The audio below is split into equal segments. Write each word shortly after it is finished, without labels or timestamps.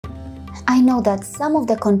I know that some of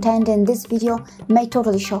the content in this video may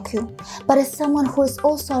totally shock you, but as someone who is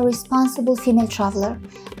also a responsible female traveler,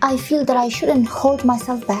 I feel that I shouldn't hold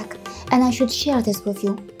myself back and I should share this with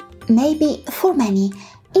you. Maybe for many,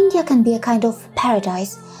 India can be a kind of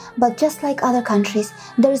paradise, but just like other countries,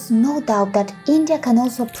 there is no doubt that India can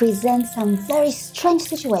also present some very strange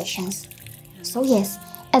situations. So yes,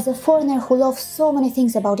 as a foreigner who loves so many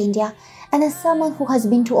things about India, and as someone who has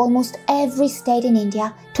been to almost every state in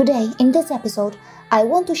India, today in this episode, I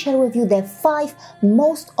want to share with you the 5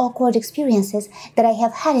 most awkward experiences that I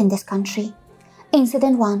have had in this country.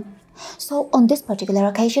 Incident 1. So on this particular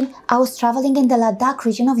occasion, I was traveling in the Ladakh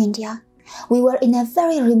region of India. We were in a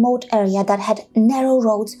very remote area that had narrow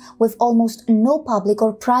roads with almost no public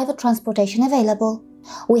or private transportation available.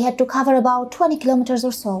 We had to cover about 20 kilometers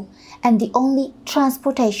or so, and the only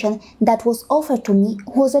transportation that was offered to me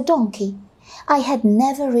was a donkey. I had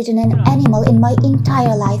never ridden an animal in my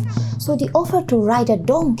entire life, so the offer to ride a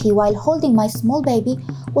donkey while holding my small baby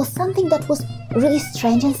was something that was really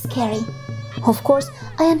strange and scary. Of course,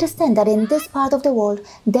 I understand that in this part of the world,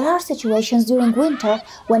 there are situations during winter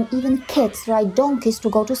when even kids ride donkeys to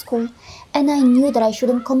go to school, and I knew that I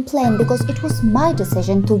shouldn't complain because it was my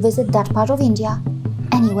decision to visit that part of India.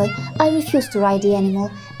 Anyway, I refused to ride the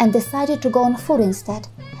animal and decided to go on foot instead,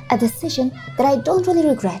 a decision that I don't really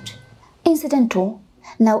regret. Incident 2.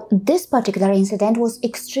 Now, this particular incident was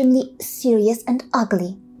extremely serious and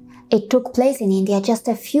ugly. It took place in India just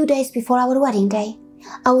a few days before our wedding day.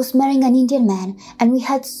 I was marrying an Indian man, and we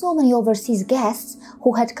had so many overseas guests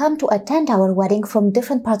who had come to attend our wedding from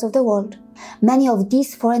different parts of the world. Many of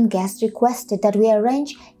these foreign guests requested that we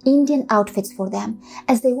arrange Indian outfits for them,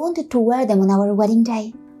 as they wanted to wear them on our wedding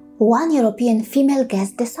day. One European female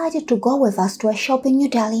guest decided to go with us to a shop in New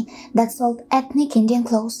Delhi that sold ethnic Indian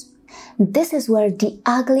clothes. This is where the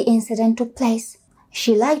ugly incident took place.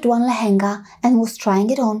 She liked one lehenga and was trying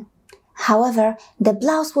it on. However, the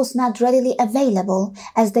blouse was not readily available,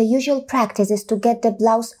 as the usual practice is to get the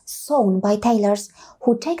blouse sewn by tailors,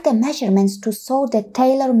 who take the measurements to sew the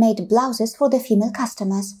tailor-made blouses for the female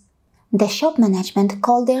customers. The shop management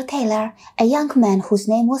called their tailor, a young man whose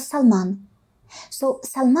name was Salman. So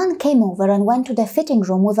Salman came over and went to the fitting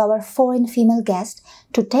room with our foreign female guest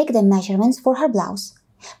to take the measurements for her blouse.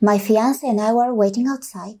 My fiancé and I were waiting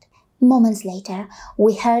outside. Moments later,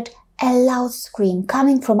 we heard a loud scream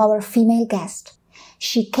coming from our female guest.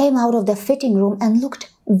 She came out of the fitting room and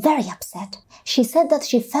looked very upset. She said that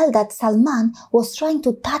she felt that Salman was trying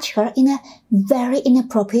to touch her in a very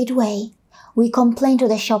inappropriate way. We complained to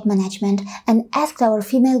the shop management and asked our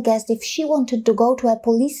female guest if she wanted to go to a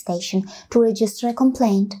police station to register a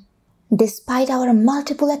complaint. Despite our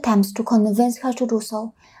multiple attempts to convince her to do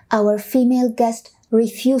so, our female guest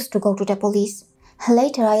refused to go to the police.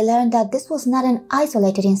 Later, I learned that this was not an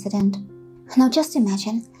isolated incident. Now just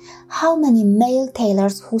imagine how many male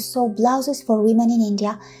tailors who sew blouses for women in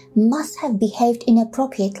India must have behaved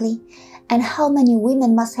inappropriately, and how many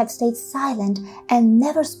women must have stayed silent and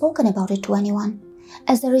never spoken about it to anyone.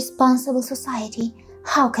 As a responsible society,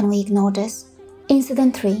 how can we ignore this?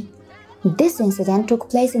 Incident 3. This incident took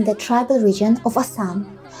place in the tribal region of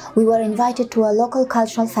Assam. We were invited to a local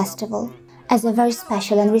cultural festival. As a very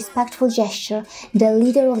special and respectful gesture, the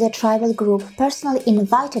leader of the tribal group personally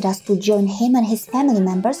invited us to join him and his family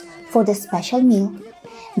members for the special meal.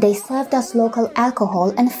 They served us local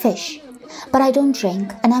alcohol and fish. But I don't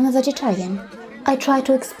drink and I'm a vegetarian. I tried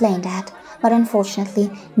to explain that, but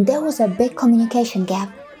unfortunately, there was a big communication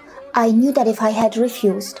gap. I knew that if I had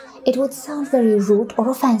refused, it would sound very rude or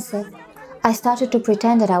offensive. I started to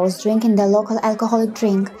pretend that I was drinking the local alcoholic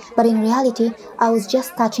drink, but in reality, I was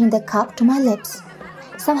just touching the cup to my lips.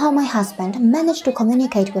 Somehow my husband managed to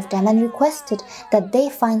communicate with them and requested that they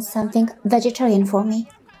find something vegetarian for me.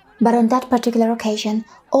 But on that particular occasion,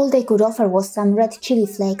 all they could offer was some red chili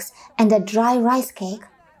flakes and a dry rice cake.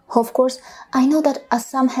 Of course, I know that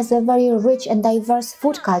Assam has a very rich and diverse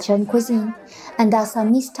food culture and cuisine, and the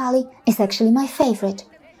Assamese thali is actually my favorite.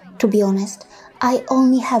 To be honest, I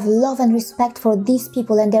only have love and respect for these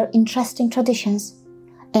people and their interesting traditions.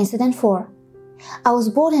 Incident 4. I was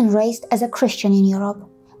born and raised as a Christian in Europe.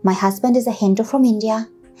 My husband is a Hindu from India.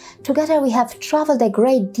 Together we have traveled a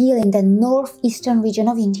great deal in the northeastern region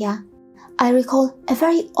of India. I recall a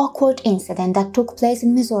very awkward incident that took place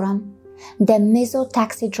in Mizoram. The Mizo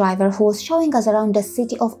taxi driver who was showing us around the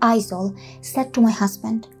city of Aizawl said to my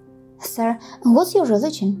husband, "Sir, what's your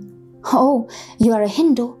religion?" "Oh, you are a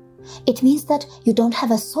Hindu. It means that you don't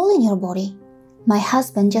have a soul in your body." My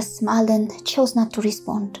husband just smiled and chose not to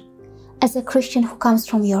respond. As a Christian who comes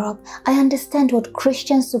from Europe, I understand what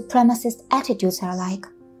Christian supremacist attitudes are like.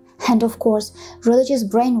 And of course, religious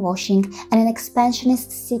brainwashing and an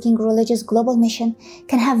expansionist seeking religious global mission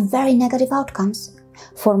can have very negative outcomes.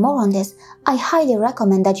 For more on this, I highly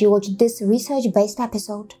recommend that you watch this research-based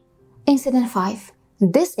episode. Incident 5.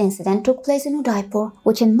 This incident took place in Udaipur,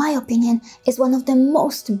 which in my opinion is one of the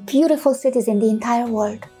most beautiful cities in the entire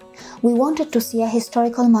world. We wanted to see a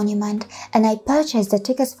historical monument, and I purchased the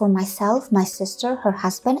tickets for myself, my sister, her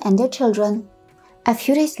husband and their children. A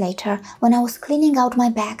few days later, when I was cleaning out my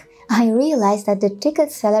bag, I realized that the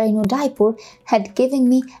ticket seller in Udaipur had given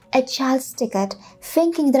me a child's ticket,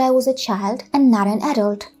 thinking that I was a child and not an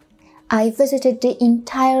adult. I visited the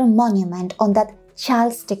entire monument on that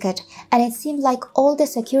child's ticket, and it seemed like all the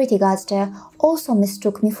security guards there also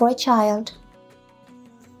mistook me for a child.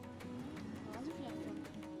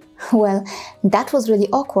 Well, that was really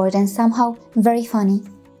awkward and somehow very funny.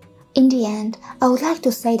 In the end, I would like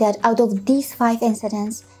to say that out of these 5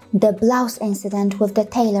 incidents, the blouse incident with the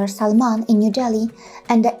tailor Salman in New Delhi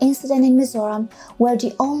and the incident in Mizoram were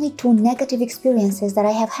the only 2 negative experiences that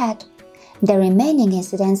I have had. The remaining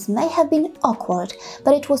incidents may have been awkward,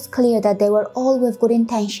 but it was clear that they were all with good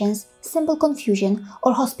intentions, simple confusion,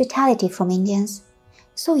 or hospitality from Indians.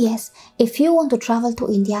 So yes, if you want to travel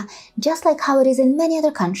to India, just like how it is in many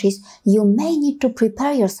other countries, you may need to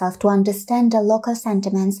prepare yourself to understand the local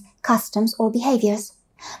sentiments, customs, or behaviors.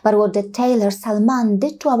 But what the tailor Salman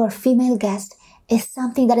did to our female guest is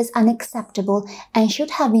something that is unacceptable and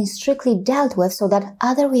should have been strictly dealt with so that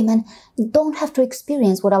other women don't have to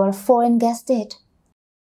experience what our foreign guest did.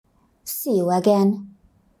 See you again.